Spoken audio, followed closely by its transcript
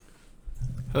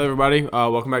Hello, everybody.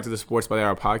 Welcome back to the Sports by the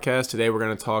Hour podcast. Today, we're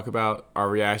going to talk about our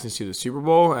reactions to the Super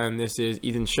Bowl, and this is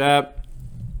Ethan Schapp,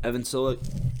 Evan Sillick,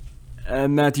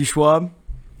 and Matthew Schwab.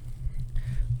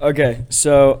 Okay,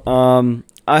 so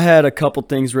I had a couple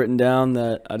things written down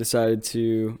that I decided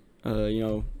to,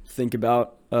 think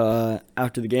about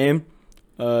after the game.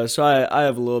 So I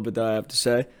have a little bit that I have to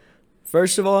say.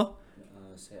 First of all,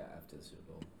 Say after the Super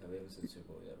Bowl. We haven't said Super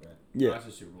Bowl yet, right? yeah, After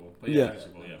the Super Bowl. Yeah.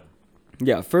 Super Bowl,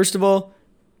 yeah. First of all,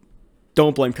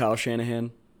 don't blame Kyle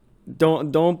Shanahan.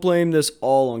 Don't blame this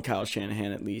all on Kyle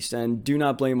Shanahan, at least, and do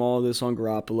not blame all of this on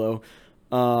Garoppolo.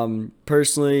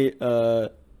 Personally,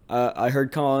 I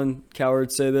heard Colin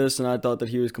Cowherd say this, and I thought that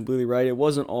he was completely right. It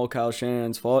wasn't all Kyle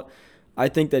Shanahan's fault. I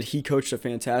think that he coached a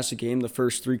fantastic game the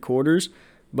first three quarters,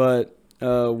 but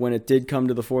when it did come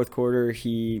to the fourth quarter,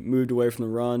 he moved away from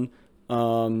the run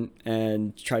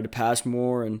and tried to pass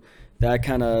more, and that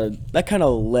kind of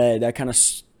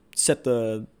set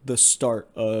the start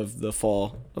of the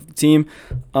fall of the team.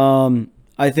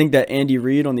 I think that Andy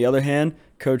Reid, on the other hand,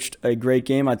 coached a great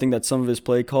game. I think that some of his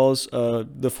play calls, the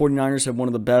 49ers have one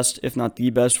of the best, if not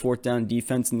the best, fourth down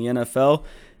defense in the NFL.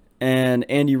 And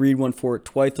Andy Reid went for it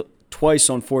twice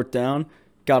on fourth down,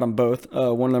 got them both,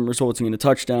 one of them resulting in a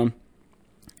touchdown.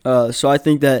 So I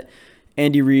think that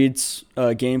Andy Reid's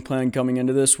game plan coming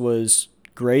into this was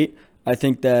great. I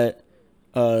think that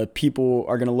people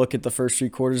are going to look at the first three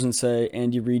quarters and say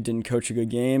Andy Reid didn't coach a good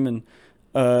game, and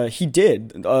he did.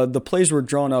 The plays were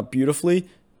drawn up beautifully.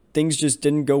 Things just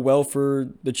didn't go well for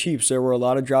the Chiefs. There were a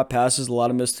lot of drop passes, a lot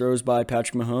of missed throws by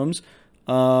Patrick Mahomes,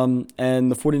 and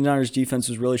the 49ers defense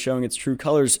was really showing its true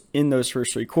colors in those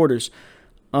first three quarters.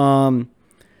 Then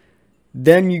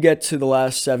you get to the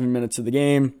last 7 minutes of the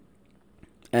game,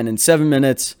 and in 7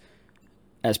 minutes,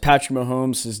 as Patrick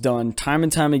Mahomes has done time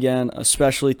and time again,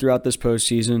 especially throughout this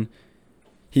postseason,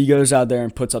 he goes out there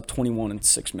and puts up 21 in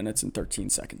 6 minutes and 13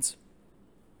 seconds.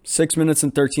 6 minutes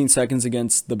and 13 seconds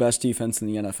against the best defense in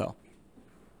the NFL.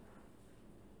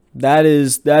 That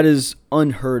is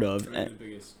unheard of. The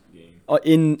biggest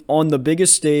game. On the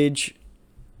biggest stage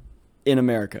in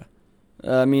America.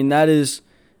 I mean, that is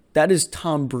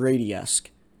Tom Brady-esque.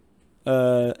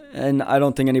 And I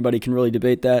don't think anybody can really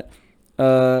debate that.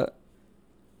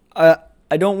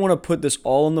 I don't want to put this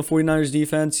all on the 49ers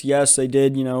defense. Yes, they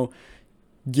did,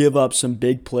 give up some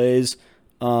big plays,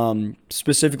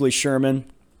 specifically Sherman.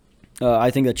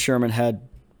 I think that Sherman had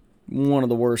one of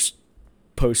the worst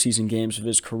postseason games of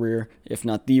his career, if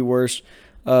not the worst.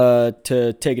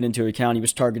 To take it into account, he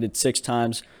was targeted 6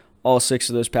 times. All 6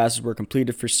 of those passes were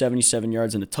completed for 77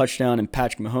 yards and a touchdown, and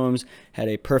Patrick Mahomes had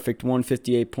a perfect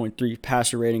 158.3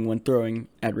 passer rating when throwing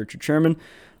at Richard Sherman.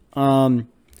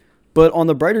 But on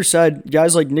the brighter side,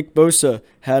 guys like Nick Bosa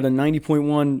had a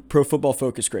 90.1 Pro Football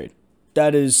Focus grade.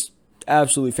 That is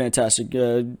absolutely fantastic.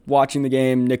 Watching the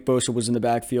game, Nick Bosa was in the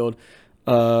backfield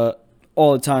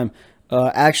all the time.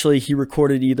 Actually, he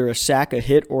recorded either a sack, a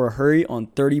hit, or a hurry on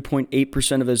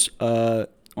 30.8% of his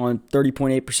on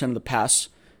 30.8% of the pass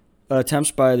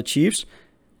attempts by the Chiefs.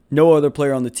 No other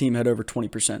player on the team had over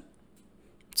 20%.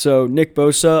 So Nick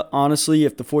Bosa, honestly,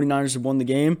 if the 49ers had won the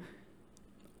game,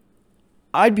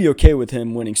 I'd be okay with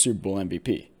him winning Super Bowl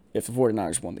MVP if the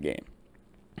 49ers won the game.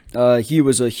 He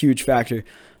was a huge factor.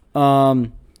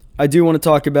 I do want to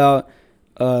talk about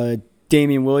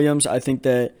Damian Williams. I think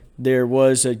that there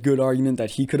was a good argument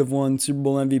that he could have won Super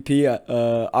Bowl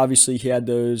MVP. Obviously, he had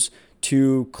those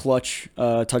 2 clutch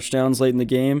touchdowns late in the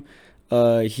game.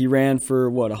 He ran for,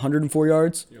 104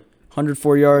 yards? Yep.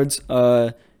 104 yards.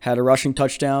 Had a rushing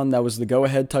touchdown. That was the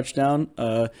go-ahead touchdown.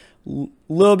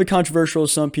 Little bit controversial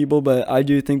to some people, but I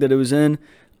do think that it was in.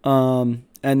 And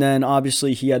then,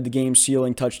 obviously, he had the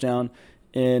game-sealing touchdown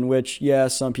in which,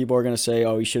 some people are going to say,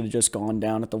 he should have just gone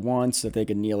down at the once, that they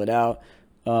could kneel it out.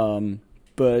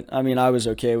 But, I mean, I was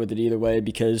okay with it either way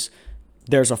because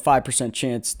there was a 5%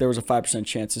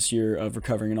 chance this year of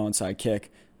recovering an onside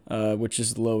kick, which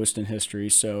is the lowest in history.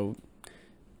 So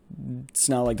it's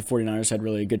not like the 49ers had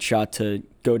really a good shot to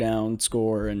go down,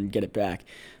 score, and get it back.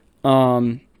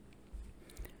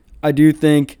 I do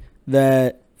think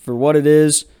that for what it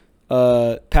is,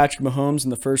 Patrick Mahomes in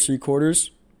the first 3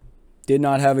 quarters did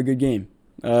not have a good game.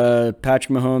 Patrick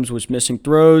Mahomes was missing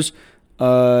throws.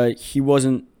 He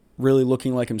wasn't really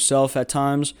looking like himself at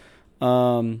times.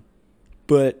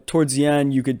 But towards the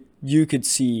end, you could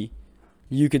see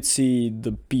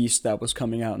the beast that was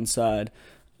coming out inside.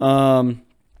 And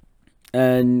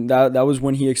that was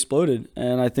when he exploded.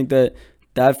 And I think that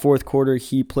fourth quarter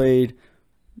he played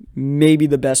maybe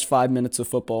the best 5 minutes of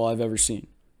football I've ever seen.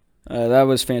 That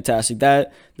was fantastic.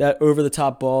 That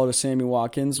over-the-top ball to Sammy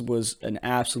Watkins was an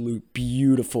absolute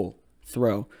beautiful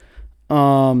throw.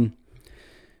 All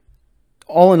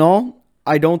in all,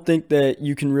 I don't think that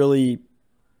you can really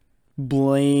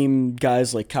blame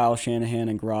guys like Kyle Shanahan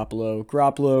and Garoppolo.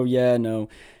 Garoppolo, yeah, no,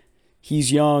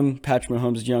 he's young. Patrick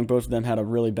Mahomes is young. Both of them had a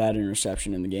really bad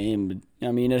interception in the game. But,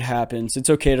 I mean, it happens. It's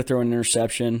okay to throw an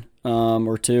interception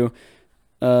or two.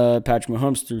 Patrick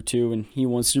Mahomes threw two, and he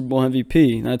won Super Bowl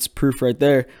MVP. That's proof right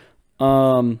there.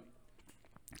 I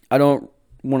don't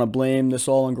want to blame this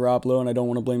all on Garoppolo, and I don't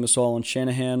want to blame this all on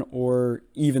Shanahan or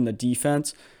even the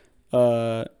defense.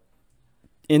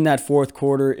 In that fourth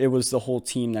quarter, it was the whole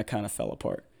team that kind of fell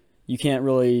apart. You can't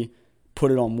really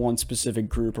put it on one specific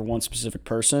group or one specific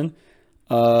person.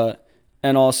 And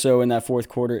also in that fourth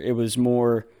quarter, it was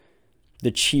more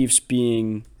the Chiefs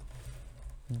being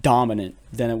dominant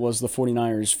than it was the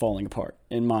 49ers falling apart,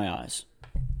 in my eyes.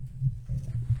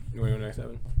 You want to go next,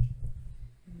 Evan?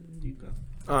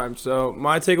 All right, so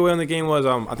my takeaway on the game was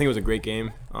I think it was a great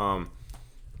game.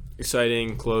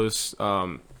 Exciting, close.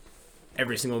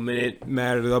 Every single minute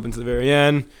mattered up until the very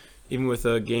end, even with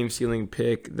a game-sealing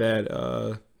pick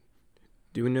that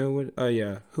do we know what?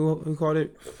 Yeah, who caught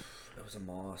it? It was a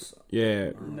Moss.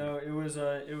 Yeah, No, it was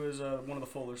one of the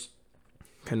Fullers.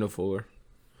 Kendall Fuller.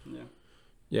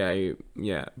 Yeah.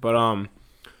 Yeah. But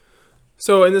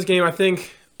so in this game, I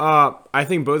think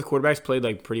both quarterbacks played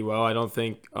like pretty well. I don't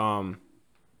think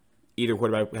either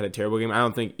quarterback had a terrible game. I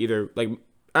don't think either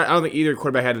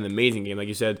quarterback had an amazing game. Like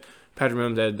you said, Patrick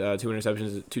Mahomes had 2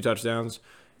 interceptions, 2 touchdowns,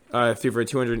 threw for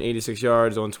 286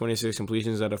 yards on 26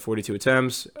 completions out of 42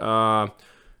 attempts.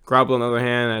 Garoppolo, on the other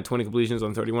hand, had 20 completions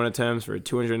on 31 attempts for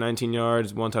 219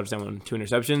 yards, 1 touchdown on 2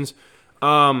 interceptions.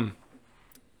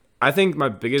 I think my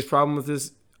biggest problem with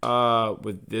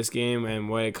this game and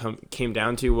what it came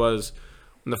down to was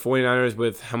when the 49ers,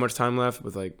 with how much time left,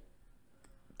 with like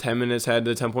 10 minutes, had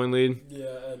the 10-point lead. Yeah,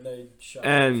 and they shot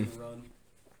away from the run.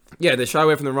 Yeah, they shot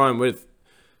away from the run with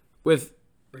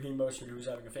Raheem Mostert, who's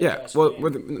having a fantastic game.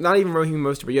 with not even Raheem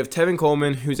Mostert, but you have Tevin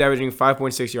Coleman, who's averaging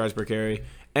 5.6 yards per carry,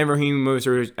 and Raheem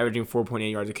Mostert, who's averaging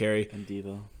 4.8 yards a carry. And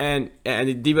Debo. And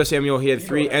Debo Samuel, he had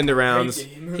 3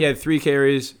 end-arounds. He had 3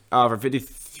 carries for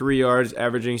 53 yards,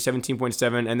 averaging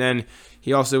 17.7. And then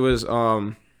he also was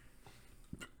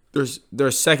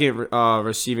their second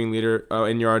receiving leader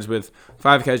in yards with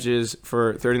 5 catches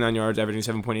for 39 yards, averaging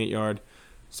 7.8 yards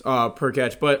per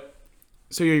catch. But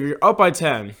so you're up by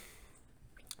 10.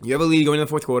 You have a lead going into the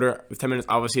fourth quarter with 10 minutes.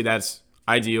 Obviously, that's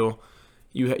ideal.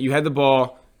 You had the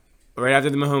ball right after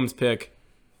the Mahomes pick,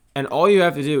 and all you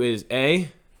have to do is A,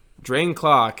 drain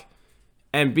clock,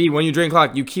 and B, when you drain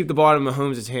clock, you keep the ball in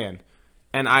Mahomes' hand.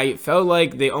 And I felt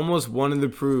like they almost wanted to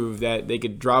prove that they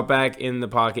could drop back in the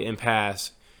pocket and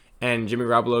pass, and Jimmy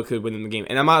Garoppolo could win them the game.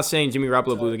 And I'm not saying Jimmy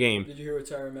Garoppolo blew the game. Did you hear what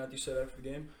Tyrann Mathieu said after the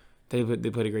game? They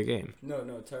played a great game. No,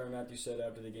 Tyrann Mathieu said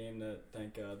after the game that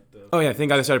thank God. Thank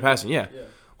God they started passing. Yeah.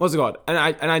 What's it called? And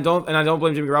I don't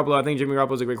blame Jimmy Garoppolo. I think Jimmy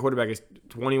Garoppolo is a great quarterback. He's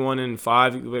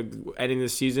 21-5 ending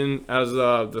this season as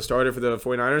the starter for the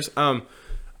 49ers.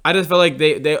 I just felt like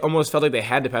they almost felt like they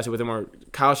had to pass it with him, or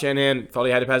Kyle Shanahan felt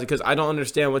he had to pass it, because I don't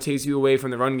understand what takes you away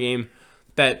from the run game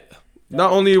that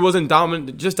not only wasn't dominant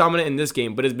in this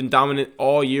game, but has been dominant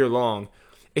all year long,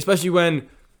 especially when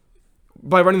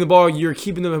by running the ball you're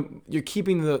keeping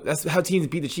that's how teams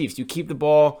beat the Chiefs. You keep the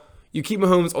ball. You keep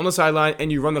Mahomes on the sideline,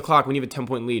 and you run the clock when you have a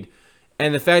 10-point lead.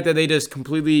 And the fact that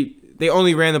they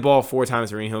only ran the ball 4 times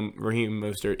for Raheem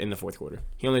Mostert in the fourth quarter.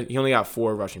 He only got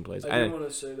 4 rushing plays. I do want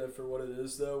to say that for what it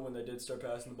is, though, when they did start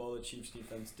passing the ball, the Chiefs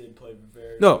defense did play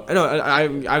very well. No, I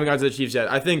haven't got to the Chiefs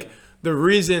yet. I think the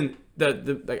reason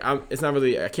that it's not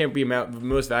really, I can't be the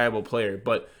most valuable player,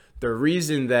 but the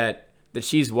reason that the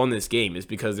Chiefs won this game is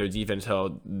because their defense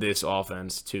held this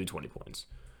offense to 20 points.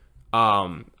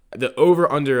 The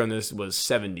over-under on this was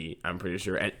 70, I'm pretty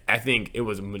sure. And I think it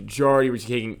was a majority was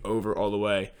taking over all the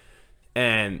way.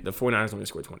 And the 49ers only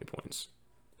scored 20 points.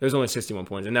 There's only 61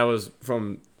 points. And that was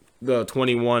from the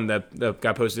 21 that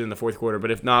got posted in the fourth quarter.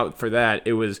 But if not for that,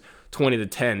 it was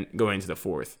 20-10 going into the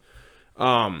fourth.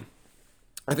 I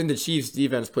think the Chiefs'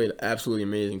 defense played absolutely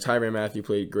amazing. Tyrann Mathieu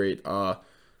played great.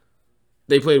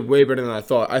 They played way better than I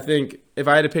thought. I think if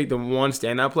I had to pick the one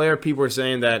standout player, people were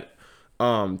saying that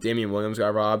Damian Williams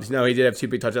got robbed. No, he did have 2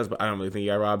 big touchdowns, but I don't really think he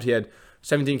got robbed. He had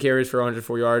 17 carries for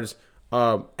 104 yards,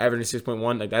 averaging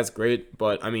 6.1. Like, that's great.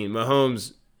 But, I mean,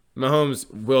 Mahomes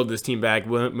willed this team back.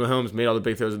 Mahomes made all the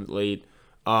big throws late.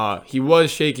 He was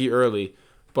shaky early,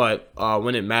 but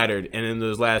when it mattered, and in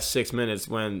those last 6 minutes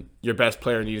when your best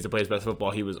player needed to play his best football,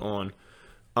 he was on.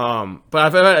 But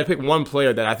if I had to pick one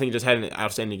player that I think just had an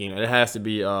outstanding game, it has to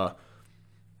be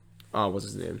what's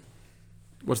his name?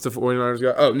 What's the 49ers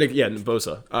guy? Oh,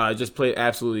 Bosa. Just played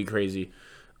absolutely crazy.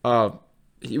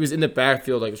 he was in the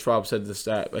backfield, like Schwab said the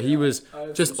stat, but he was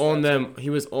just on them. He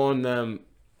was on them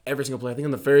every single play. I think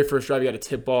on the very first drive, he got a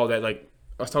tip ball that, like,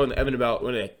 I was talking to Evan about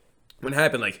when it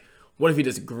happened. Like, what if he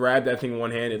just grabbed that thing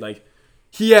one handed? Like,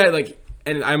 he had, like,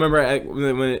 and I remember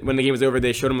when the game was over,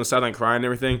 they showed him on the sideline crying and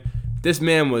everything. This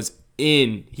man was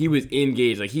he was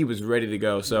engaged, like he was ready to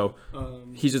go. So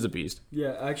he's just a beast.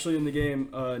 Yeah, actually in the game,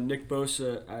 Nick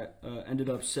Bosa ended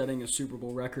up setting a Super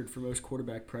Bowl record for most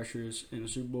quarterback pressures in a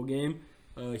Super Bowl game.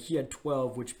 He had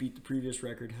 12, which beat the previous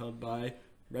record held by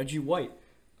Reggie White.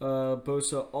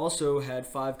 Bosa also had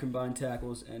 5 combined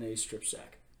tackles and a strip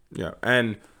sack. Yeah,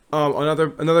 and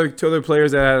another 2 other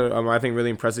players that had I think really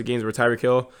impressive games were Tyreek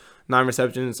Hill. 9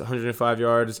 receptions, 105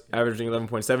 yards, averaging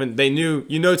 11.7. They knew,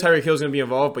 Tyreek Hill's going to be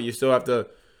involved, but you still have to,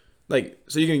 like,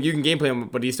 so you can game plan him,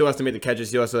 but he still has to make the catches.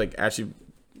 He still has to, like, actually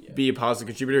be a positive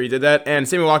contributor. He did that. And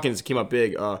Sammy Watkins came up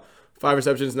big. 5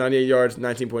 receptions, 98 yards,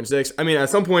 19.6. I mean, at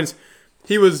some points,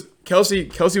 Kelsey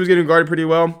was getting guarded pretty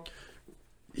well.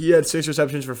 He had 6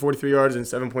 receptions for 43 yards and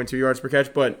 7.2 yards per catch,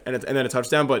 and then a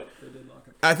touchdown. But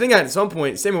I think at some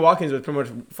point, Sammy Watkins was pretty much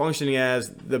functioning as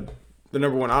the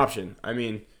number one option. I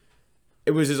mean,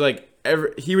 it was just like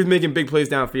he was making big plays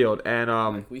downfield,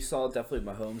 and we saw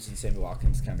definitely Mahomes and Sammy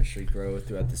Watkins' chemistry grow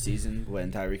throughout the season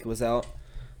when Tyreek was out.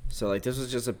 So like this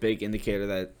was just a big indicator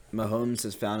that Mahomes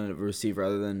has found a receiver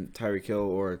other than Tyreek Hill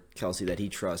or Kelsey that he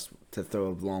trusts to throw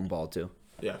a long ball to.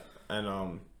 Yeah,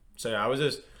 and so yeah,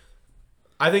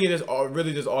 I think it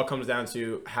just all comes down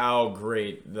to how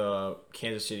great the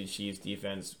Kansas City Chiefs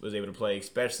defense was able to play,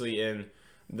 especially in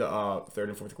the third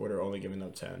and fourth quarter, only giving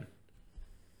up 10.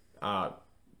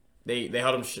 They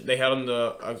held him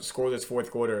to a scoreless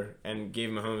fourth quarter and gave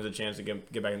Mahomes a chance to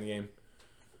get back in the game.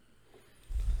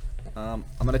 I'm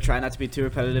gonna try not to be too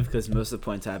repetitive because most of the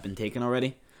points have been taken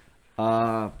already.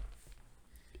 I'm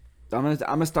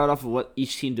gonna start off with what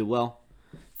each team did well.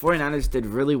 49ers did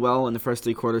really well in the first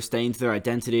 3 quarters, staying to their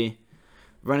identity,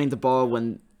 running the ball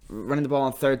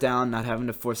on third down, not having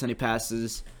to force any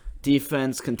passes,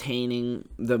 defense containing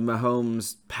the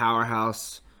Mahomes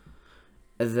powerhouse.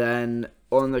 And then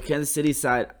on the Kansas City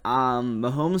side,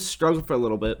 Mahomes struggled for a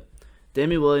little bit.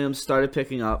 Damian Williams started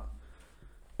picking up,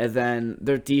 and then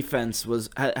their defense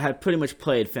had pretty much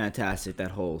played fantastic that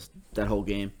whole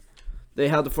game. They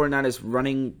held the 49ers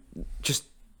running just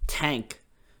tank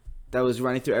that was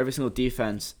running through every single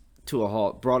defense to a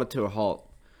halt, brought it to a halt.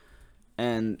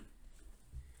 And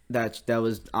that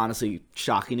was honestly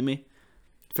shocking to me.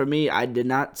 For me, I did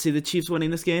not see the Chiefs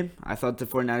winning this game. I thought the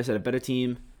 49ers had a better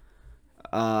team.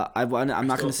 I'm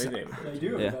not going to say they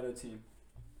do have a better team.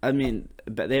 I mean,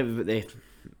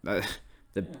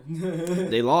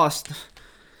 they lost.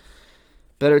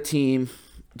 Better team,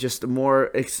 just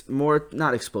more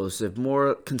not explosive,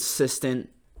 more consistent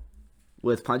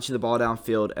with punching the ball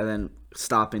downfield and then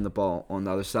stopping the ball on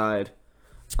the other side.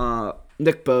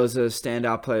 Nick Bosa,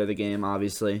 standout player of the game,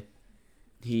 obviously.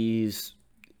 He's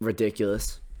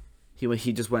ridiculous.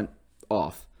 He just went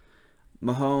off.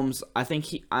 Mahomes, I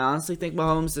honestly think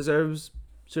Mahomes deserves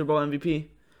Super Bowl MVP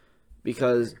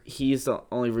because he's the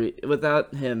only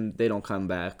without him they don't come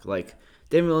back. Like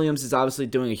Damian Williams is obviously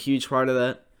doing a huge part of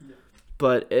that.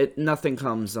 But nothing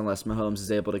comes unless Mahomes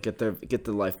is able to get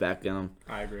the life back in him.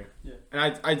 I agree. Yeah.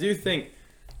 And I do think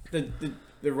the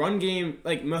run game,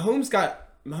 like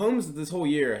Mahomes this whole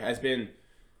year has been,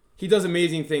 he does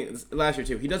amazing things. Last year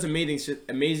too, he does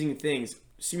amazing things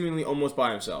seemingly almost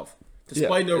by himself,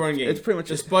 despite no run game. It's pretty much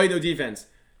despite no defense.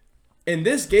 In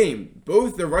this game,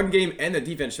 both the run game and the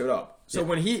defense showed up. So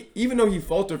when even though he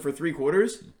faltered for 3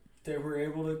 quarters, they were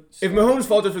able to. If Mahomes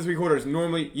faltered for 3 quarters,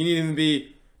 normally you need him to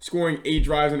be scoring 8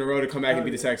 drives in a row to come back and beat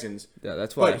the Texans. Yeah,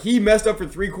 that's why. But he messed up for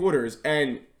 3 quarters,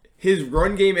 and his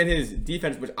run game and his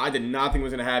defense, which I did not think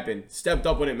was going to happen, stepped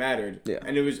up when it mattered. Yeah.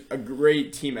 And it was a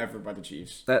great team effort by the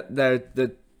Chiefs.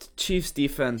 The Chiefs'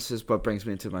 defense is what brings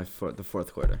me into the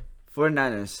fourth quarter.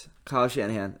 49ers, Kyle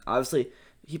Shanahan. Obviously,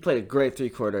 he played a great 3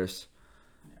 quarters,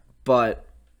 but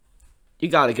you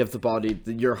got to give the ball to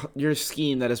your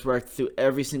scheme that has worked through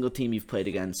every single team you've played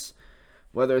against.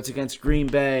 Whether it's against Green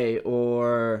Bay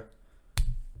or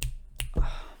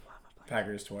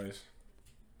Packers twice.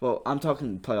 Well, I'm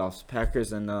talking playoffs.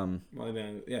 Packers and Well,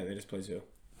 they just played too.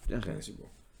 Okay. The Super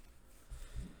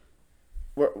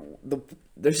Bowl.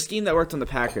 Their scheme that worked on the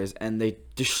Packers and they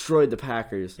destroyed the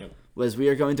Packers was we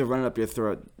are going to run it up your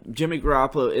throat. Jimmy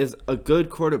Garoppolo is a good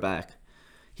quarterback.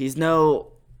 He's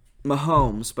no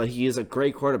Mahomes, but he is a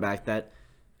great quarterback that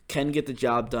can get the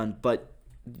job done. But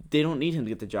they don't need him to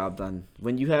get the job done.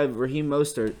 When you have Raheem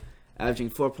Mostert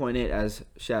averaging 4.8, as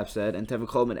Shap said, and Tevin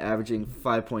Coleman averaging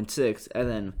 5.6, and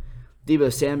then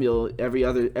Deebo Samuel,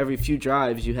 every few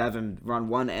drives, you have him run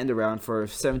one end around for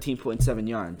 17.7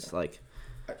 yards. Like,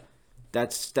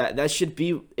 that should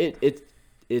be it.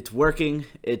 It's working.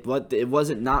 It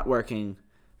wasn't not working.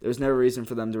 There was no reason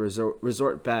for them to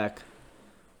resort back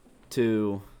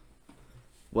to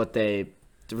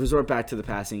the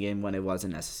passing game when it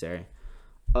wasn't necessary.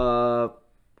 Going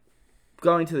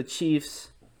to the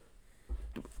Chiefs,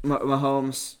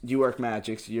 Mahomes, you work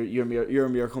magic. You're a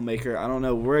miracle maker. I don't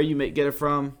know where you get it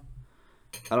from.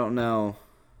 I don't know.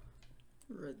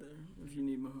 Right there. If you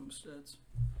need Mahomes stats.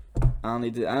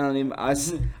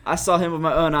 I saw him with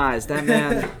my own eyes. That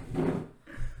man,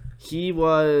 he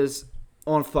was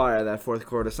on fire that fourth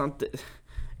quarter.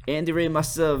 Andy Reid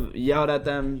must have yelled at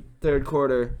them third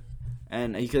quarter,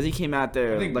 and because he came out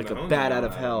there like a bat out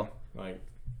of hell. Like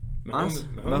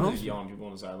Mahomes is yelling people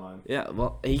on the sideline. Yeah,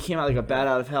 well, he came out like a bat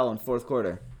out of hell in fourth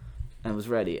quarter, and was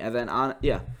ready. And then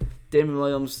Damon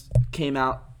Williams came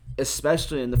out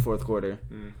especially in the fourth quarter,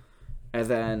 and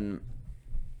then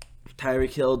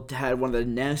Tyreek Hill had one of the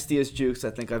nastiest jukes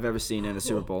I think I've ever seen in a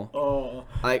Super Bowl. Oh.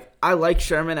 I like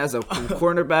Sherman as a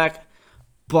cornerback,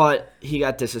 but he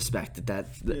got disrespected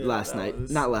last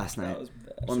night. Not last night.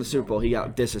 On the Super Bowl, he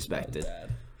got disrespected.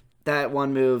 That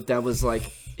one move, that was like,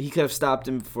 he could have stopped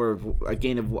him for a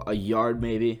gain of a yard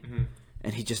maybe,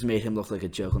 and he just made him look like a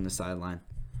joke on the sideline.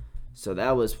 So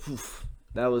that was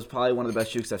probably one of the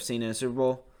best jukes I've seen in a Super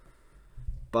Bowl.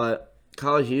 But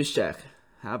Kyle Juszczyk.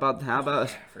 How about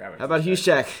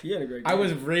Juszczyk? He had a great game. I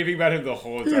was raving about him the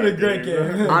whole time. He had a great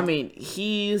game. I mean,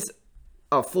 he's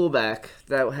a fullback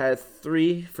that had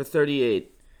 3 for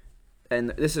 38, and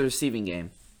this is a receiving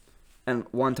game, and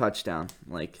 1 touchdown.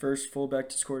 Like, First fullback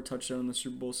to score a touchdown in the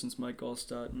Super Bowl since Mike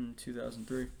Allstott in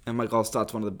 2003. and Mike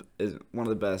Allstott's one of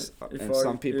the best, and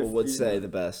some people would say the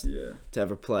best to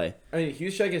ever play. I mean,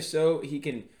 Juszczyk is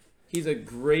he's a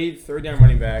great third down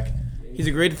running back.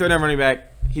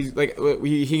 He's like,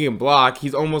 he can block.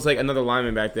 He's almost like another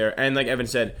lineman back there. And like Evan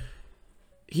said,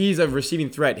 he's a receiving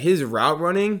threat. His route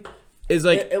running is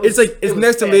like it's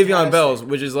next to Le'Veon Bell's,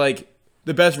 which is like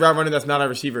the best route runner that's not a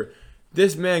receiver.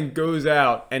 This man goes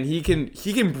out and he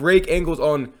can break ankles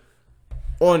on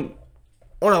a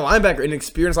linebacker, an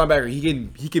experienced linebacker.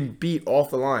 He can beat off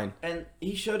the line. And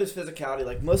he showed his physicality.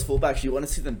 Like most fullbacks, you want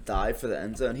to see them dive for the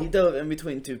end zone. He dove in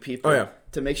between 2 people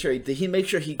to make sure he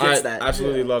gets that. I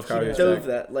absolutely love Kyle He Juszczyk. dove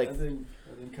that. Like, I think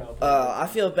Kyle I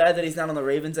feel bad that he's not on the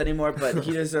Ravens anymore, but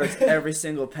he deserves every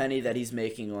single penny that he's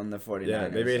making on the 49ers. Yeah,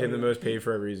 they made him the most paid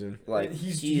for a reason. Like,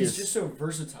 he's just so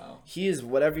versatile. He is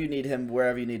whatever you need him,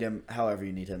 wherever you need him, however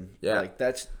you need him. Yeah. Like,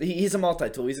 he's a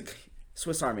multi-tool. He's a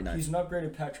Swiss Army knife. He's an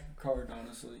upgraded Patrick Ricard,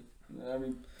 honestly. I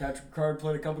mean, Patrick Ricard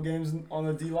played a couple games on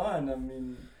the D-line. I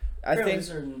mean, I think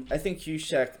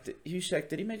Juszczyk,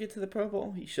 did he make it to the Pro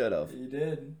Bowl? He should have. He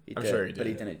did. I'm sure he But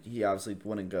he did. didn't. He obviously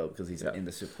wouldn't go because he's in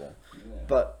the Super Bowl. Yeah.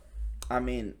 But, I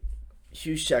mean,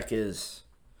 Juszczyk is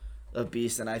a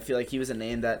beast, and I feel like he was a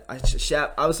name that I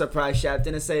was surprised Shaq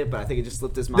didn't say it, but I think it just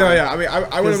slipped his mind. No, yeah. I mean,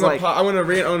 I went Like- I went to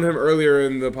rant on him earlier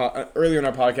in our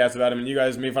podcast about him, and you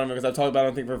guys made fun of him because I talked about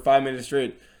him I think for 5 minutes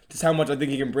straight. Just how much I think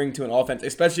he can bring to an offense,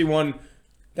 especially one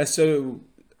that's so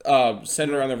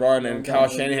centered around the run, and Kyle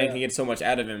Shanahan can get so much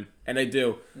out of him, and they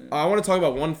do. I want to talk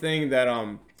about one thing that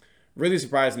really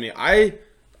surprised me.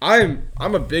 I'm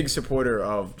a big supporter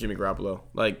of Jimmy Garoppolo.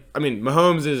 Like, I mean,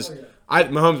 Mahomes is.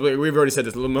 We've already said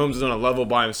this. Mahomes is on a level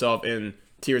by himself in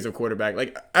tiers of quarterback.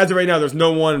 Like, as of right now, there's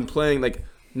no one playing, like,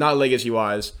 not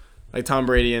legacy-wise, like Tom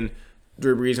Brady and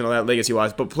Drew Brees and all that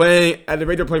legacy-wise, but playing at the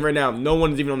rate they're playing right now, no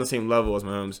one's even on the same level as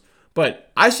Mahomes.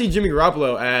 But I see Jimmy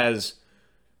Garoppolo as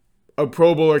a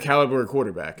Pro Bowler caliber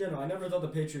quarterback. Yeah, no, I never thought the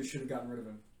Patriots should have gotten rid of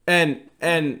him.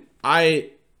 And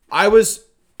I was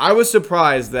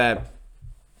surprised that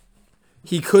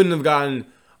he couldn't have gotten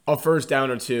a first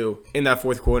down or 2 in that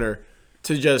fourth quarter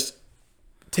to just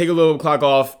take a little clock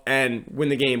off and win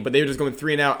the game. But they were just going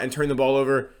 3 and out and turn the ball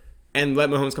over and let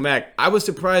Mahomes come back. I was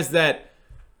surprised that.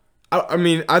 I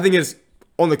mean, I think it's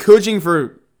on the coaching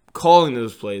for calling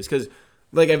those plays because,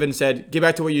 like Evan said, get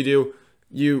back to what you do.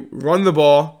 You run the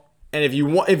ball, and if you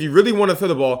really want to throw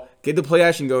the ball, get the play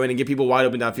action going and get people wide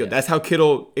open downfield. Yeah. That's how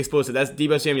Kittle explosive. That's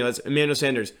Deebo Samuel. That's Emmanuel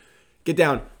Sanders. Get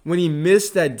down. When he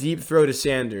missed that deep throw to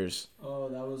Sanders, oh,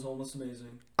 that was almost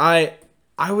amazing. I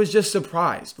was just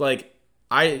surprised. Like,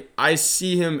 I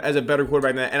see him as a better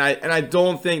quarterback than that, and I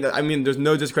don't think that. I mean, there's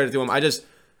no discredit to him. I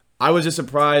was just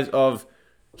surprised of.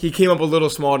 He came up a little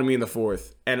small to me in the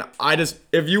fourth, and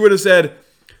if you would have said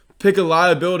pick a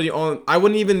liability on, he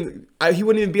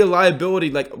wouldn't even be a liability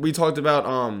like we talked about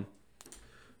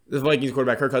the Vikings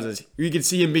quarterback Kirk Cousins. You could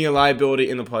see him being a liability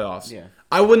in the playoffs. Yeah.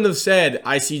 I wouldn't have said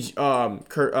I see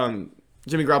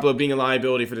Jimmy Garoppolo being a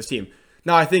liability for this team.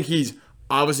 Now, I think he's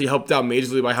obviously helped out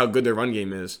majorly by how good their run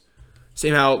game is.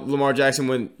 Same how Lamar Jackson,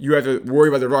 when you have to worry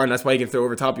about the run, that's why he can throw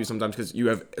over top of you sometimes because you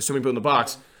have so many people in the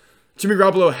box. Jimmy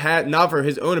Garoppolo had, not for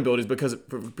his own abilities, because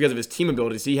of his team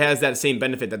abilities, he has that same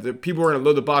benefit that the people are going to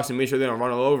load the box and make sure they don't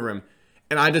run all over him.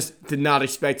 And I just did not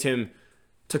expect him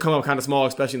to come up kind of small,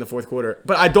 especially in the fourth quarter.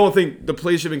 But I don't think the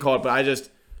plays should have been called, but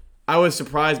I was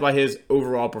surprised by his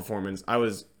overall performance. I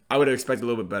would have expected a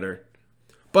little bit better.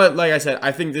 But like I said,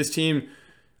 I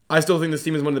still think this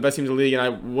team is one of the best teams in the league, and I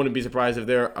wouldn't be surprised if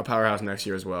they're a powerhouse next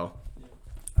year as well.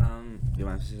 You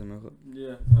want to say something real quick?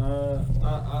 Yeah.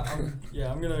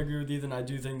 I'm going to agree with Ethan. I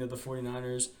do think that the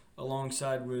 49ers,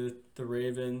 alongside with the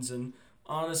Ravens, and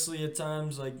honestly, at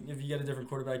times, like if you get a different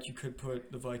quarterback, you could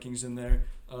put the Vikings in there,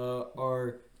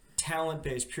 are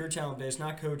talent-based, pure talent-based,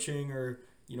 not coaching or,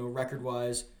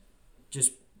 record-wise,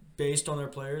 just based on their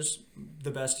players,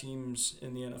 the best teams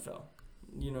in the NFL.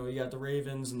 You got the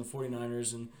Ravens and the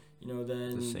 49ers and,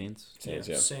 then The Saints.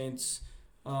 Saints.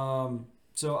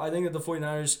 So I think that the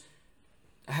 49ers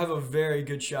have a very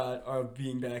good shot of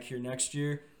being back here next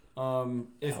year.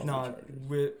 If not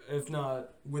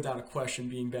without a question,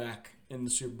 being back in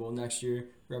the Super Bowl next year,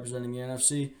 representing the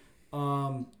NFC.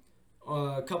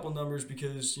 A couple numbers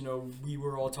because we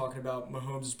were all talking about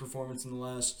Mahomes' performance in the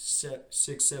last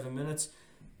 6-7 minutes.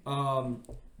 On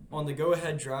the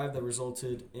go-ahead drive that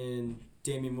resulted in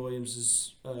Damian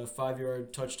Williams'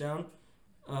 5-yard touchdown,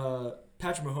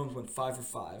 Patrick Mahomes went 5 for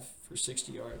 5 for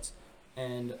 60 yards.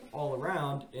 And all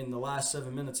around, in the last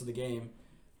 7 minutes of the game,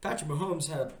 Patrick Mahomes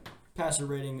had a passer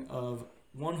rating of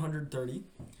 130,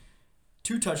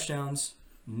 2 touchdowns,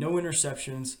 no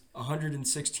interceptions,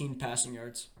 116 passing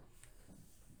yards.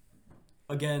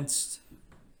 Against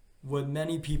what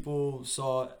many people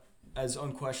saw as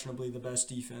unquestionably the best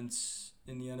defense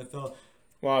in the NFL.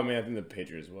 Well, I mean, I think the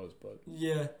Patriots was, but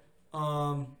Yeah.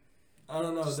 I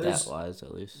don't know. Stat-wise,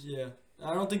 at least. Yeah.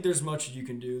 I don't think there's much you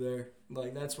can do there.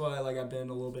 Like, that's why, I've been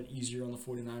a little bit easier on the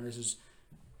 49ers is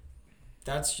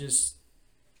that's just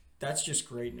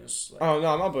greatness. Like, oh no,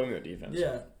 I'm not blaming the defense.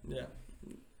 Yeah.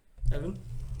 Evan?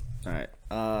 All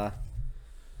right.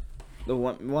 The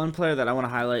one player that I want to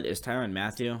highlight is Tyrann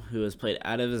Mathieu, who has played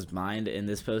out of his mind in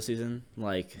this postseason.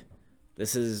 Like,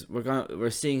 we're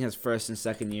seeing his first and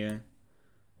second year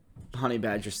Honey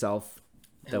Badger self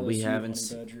that we haven't.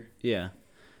 Yeah,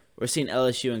 we're seeing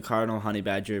LSU and Cardinal Honey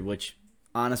Badger, which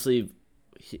honestly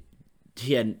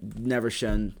he had never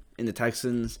shown in the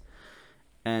Texans,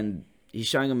 and he's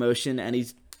showing emotion and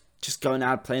he's just going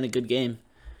out playing a good game.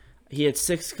 He had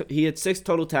six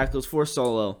total tackles, 4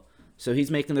 solo. So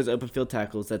he's making those open field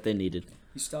tackles that they needed.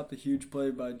 He stopped a huge play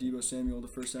by Deebo Samuel the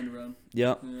first end around.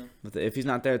 Yep. Yeah. If he's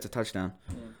not there, it's a touchdown.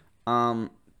 Yeah.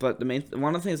 But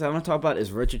one of the things I want to talk about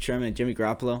is Richard Sherman and Jimmy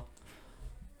Garoppolo.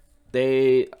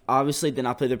 They obviously did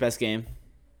not play their best game,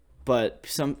 but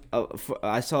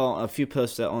I saw a few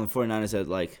posts on the 49ers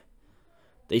that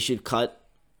they should cut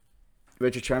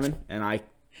Richard Sherman, and I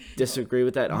disagree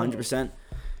with that 100%.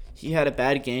 He had a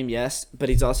bad game, yes, but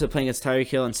he's also playing against Tyreek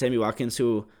Hill and Sammy Watkins,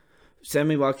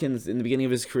 Sammy Watkins, in the beginning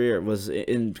of his career, was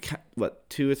in,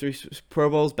 2 or 3 Pro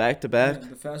Bowls back-to-back? Yeah,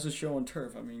 the fastest show on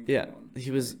turf. I mean, yeah, he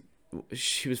was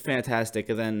fantastic.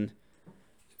 And then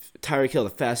Tyreek Hill, the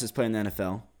fastest player in the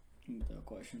NFL. Without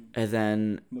question. And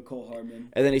then McCole Hardman.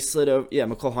 And then he slid over. Yeah,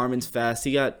 McCole Hardman's fast.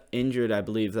 He got injured, I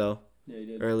believe, though. Yeah, he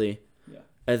did. Early. Yeah.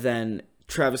 And then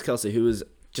Travis Kelce, who was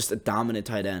just a dominant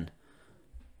tight end.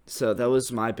 So that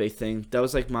was my big thing. That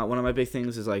was one of my big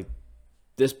things is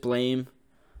this blame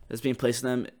that's being placed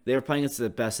on them. They were playing against the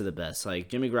best of the best.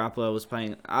 Jimmy Garoppolo was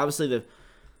playing. Obviously, the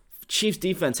Chiefs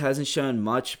defense hasn't shown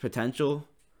much potential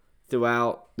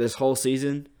throughout this whole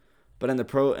season, but in the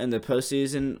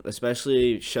postseason,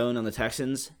 especially shown on the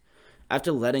Texans,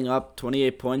 after letting up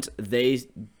 28 points, they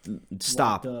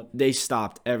stopped. They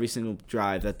stopped every single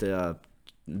drive that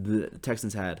the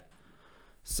Texans had.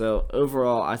 So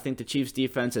overall, I think the Chiefs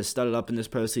defense has studded up in this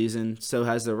postseason. So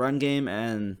has the run game,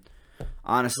 and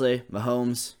honestly,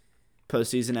 Mahomes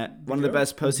postseason at one of the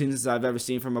best postseasons I've ever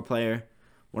seen from a player.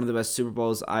 One of the best Super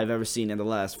Bowls I've ever seen in the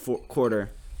last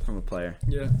quarter from a player.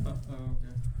 Yeah. Okay.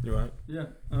 You want? Yeah.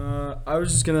 I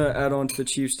was just gonna add on to the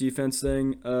Chiefs defense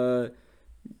thing.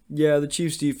 Yeah, the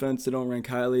Chiefs defense, they don't rank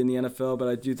highly in the NFL, but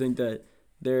I do think that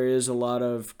there is a lot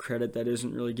of credit that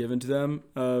isn't really given to them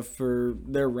for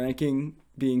their ranking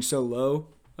being so low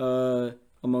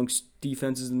amongst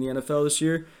defenses in the NFL this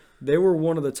year. They were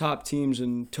one of the top teams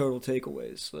in total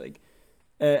takeaways.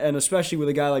 And especially with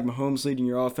a guy like Mahomes leading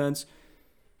your offense,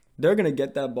 they're going to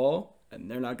get that ball, and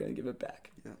they're not going to give it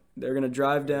back. Yeah. They're going to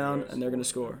drive down, and they're going to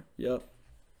score. Yep.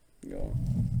 Go.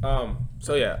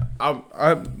 So yeah,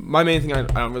 my main thing I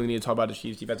don't really need to talk about the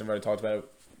Chiefs defense. I've already talked about it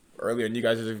earlier, and you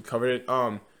guys have covered it.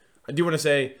 I do want to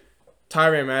say,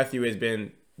 Tyrann Mathieu has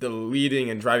been the leading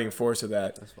and driving force of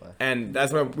that. That's why. And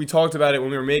that's what we talked about it when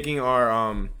we were making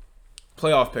our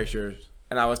playoff pictures.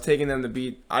 And I was taking them to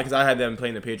beat, because I had them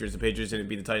playing the Patriots. The Patriots didn't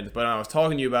beat the Titans. But I was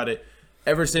talking to you about it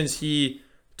ever since he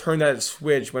turned that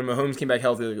switch when Mahomes came back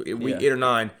healthy, like week 8 or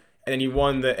 9. And then he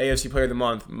won the AFC Player of the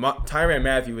Month. Tyrann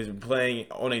Mathieu has been playing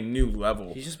on a new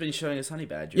level. He's just been showing his honey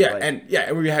badger. Yeah, like, and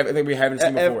I think we haven't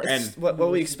seen before. And what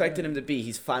we expected him to be,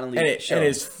 he's finally shown. and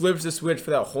it flips the switch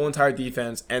for that whole entire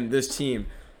defense and this team.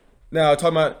 Now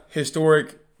talking about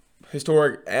historic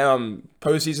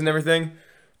postseason and everything,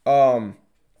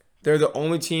 they're the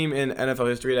only team in NFL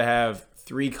history to have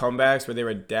 3 comebacks where they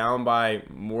were down by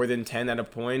more than 10 at a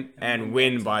point and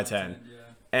win by 10.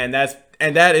 And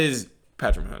that is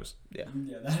Patrick Mahomes. Yeah.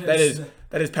 That is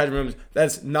Patrick Mahomes.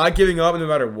 That's not giving up no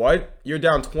matter what. You're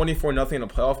down 24-0 in a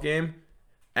playoff game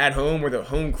at home where the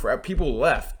home crowd, people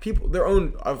left.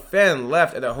 A fan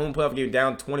left at the home playoff game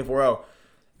down 24-0.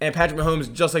 And Patrick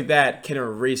Mahomes, just like that, can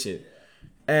erase it.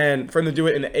 And for him to do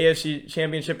it in the AFC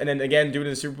Championship and then again do it in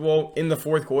the Super Bowl in the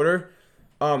fourth quarter,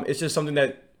 it's just something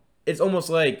that it's almost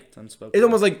like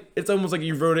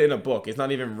you wrote it in a book. It's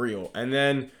not even real. And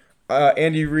then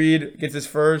Andy Reid gets his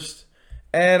first.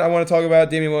 And I want to talk about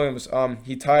Damian Williams.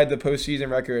 He tied the postseason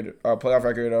record, playoff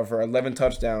record, for 11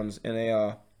 touchdowns in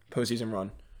a postseason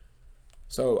run.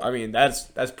 So I mean that's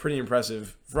pretty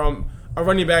impressive from a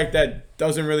running back that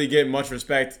doesn't really get much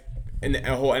respect in the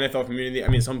whole NFL community. I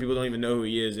mean, some people don't even know who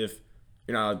he is if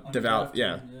you're not a devout, if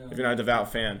you're not a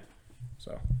devout fan.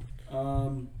 So.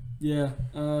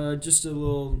 Just a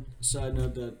little side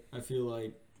note that I feel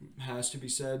like has to be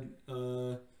said.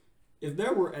 If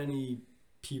there were any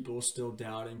people still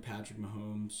doubting Patrick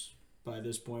Mahomes by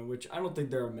this point, which I don't think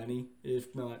there are many,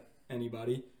 if not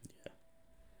anybody. Yeah.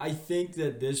 I think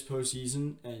that this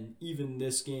postseason and even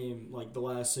this game, like the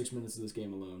last 6 minutes of this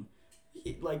game alone,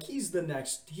 he's the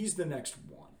next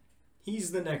one.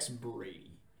 He's the next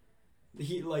Brady.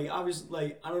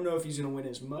 Obviously, I don't know if he's gonna win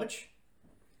as much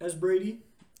as Brady.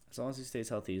 As long as he stays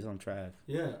healthy, he's on track.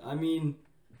 Yeah, I mean,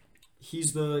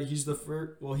 he's the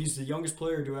youngest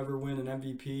player to ever win an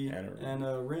MVP and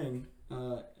a ring.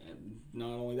 And not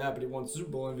only that, but he won Super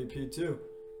Bowl MVP too.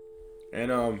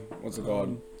 And what's it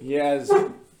called? He has.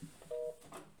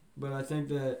 But I think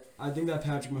that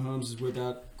Patrick Mahomes is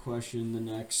without question the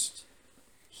next.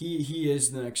 He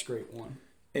is the next great one.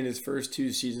 In his first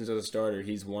 2 seasons as a starter,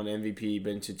 he's won MVP,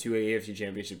 been to 2 AFC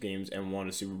Championship games, and won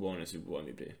a Super Bowl and a Super Bowl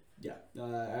MVP. Yeah,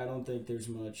 I don't think there's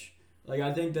much.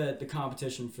 I think that the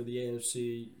competition for the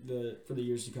AFC, for the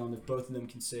years to come, if both of them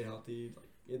can stay healthy,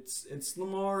 it's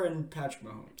Lamar and Patrick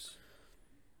Mahomes.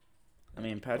 I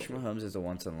mean, Patrick Mahomes is a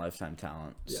once-in-a-lifetime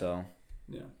talent, so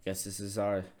I guess this is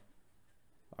our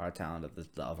talent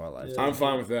of our lifetime. Yeah. I'm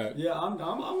fine with that. Yeah,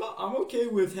 I'm okay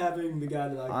with having the guy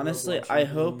that I honestly, I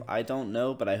hope, I don't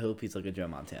know, but I hope he's like a Joe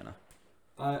Montana.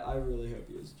 I really hope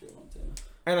he is a Joe Montana.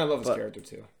 And I love his character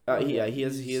too.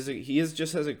 He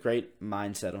just has a great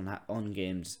mindset on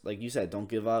games. Like you said, don't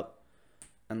give up.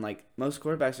 And like most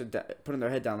quarterbacks are putting their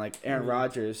head down. Like Aaron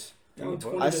Rodgers,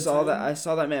 I saw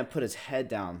that man put his head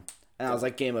down, and I was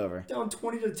like, game over. Down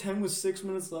 20-10 with 6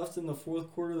 minutes left in the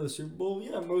fourth quarter of the Super Bowl.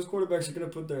 Yeah, most quarterbacks are gonna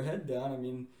put their head down. I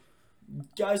mean,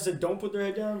 guys that don't put their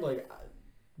head down, like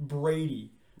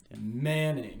Brady,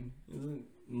 Manning,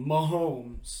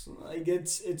 Mahomes, like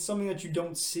it's something that you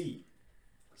don't see.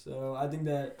 So I think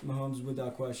that Mahomes,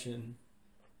 without question,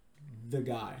 the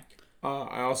guy.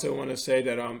 I also want to say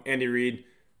that Andy Reid,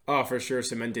 for sure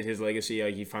cemented his legacy.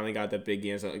 Like he finally got that big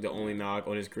game. It's like the only knock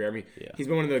on his career. I mean, he's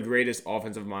been one of the greatest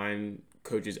offensive mind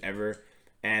coaches ever.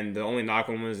 And the only knock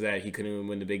on him was that he couldn't even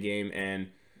win the big game. And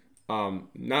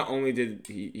not only did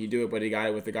he do it, but he got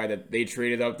it with the guy that they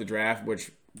traded up the draft,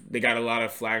 which they got a lot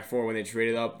of flack for when they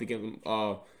traded up to give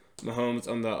Mahomes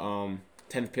on the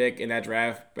 10th pick in that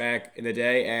draft back in the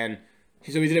day. And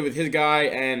so he did it with his guy,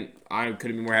 and I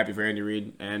couldn't be more happy for Andy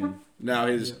Reid. And now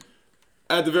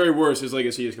at the very worst, his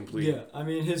legacy is complete. Yeah, I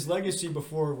mean, his legacy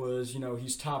before was,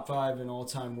 he's top 5 in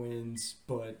all-time wins,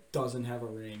 but doesn't have a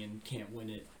ring and can't win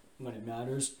it when it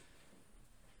matters.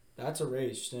 That's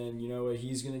erased, and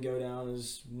he's going to go down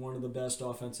as one of the best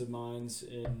offensive minds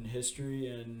in history,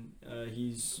 and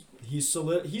he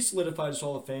solidified his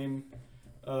Hall of Fame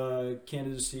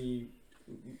candidacy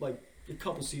like a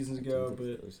couple seasons ago,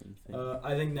 but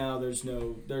I think now there's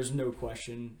no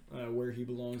question where he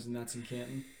belongs, and that's in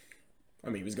Canton. I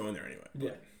mean, he was going there anyway.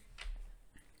 Yeah.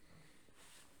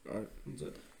 All right. That's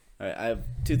it. All right, I have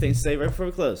 2 things to say right before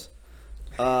we close.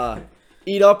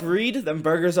 Eat up, Reed. Them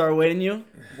burgers are awaiting you.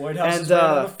 White House And is ran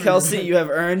out of food. Kelsey, you have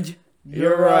earned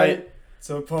You're right.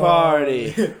 To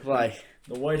party. Like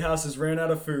The White House has ran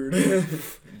out of food.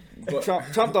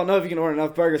 Trump don't know if you can order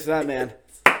enough burgers for that man.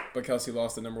 But Kelsey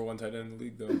lost the number 1 tight end in the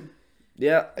league, though.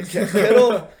 Yeah,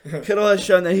 Kittle has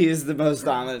shown that he is the most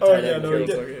dominant Oh tight yeah, end. no, he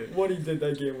Kittle took did. it. What he did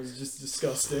that game was just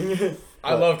disgusting.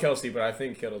 I love Kelsey, but I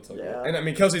think Kittle took Yeah. it. And I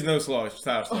mean, Kelsey's no slouch.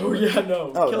 Oh yeah,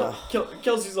 no. Oh, no.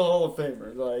 Kelsey's a Hall of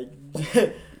Famer.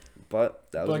 Like, But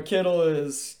that was but Kittle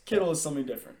is something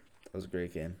different. a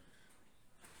great game.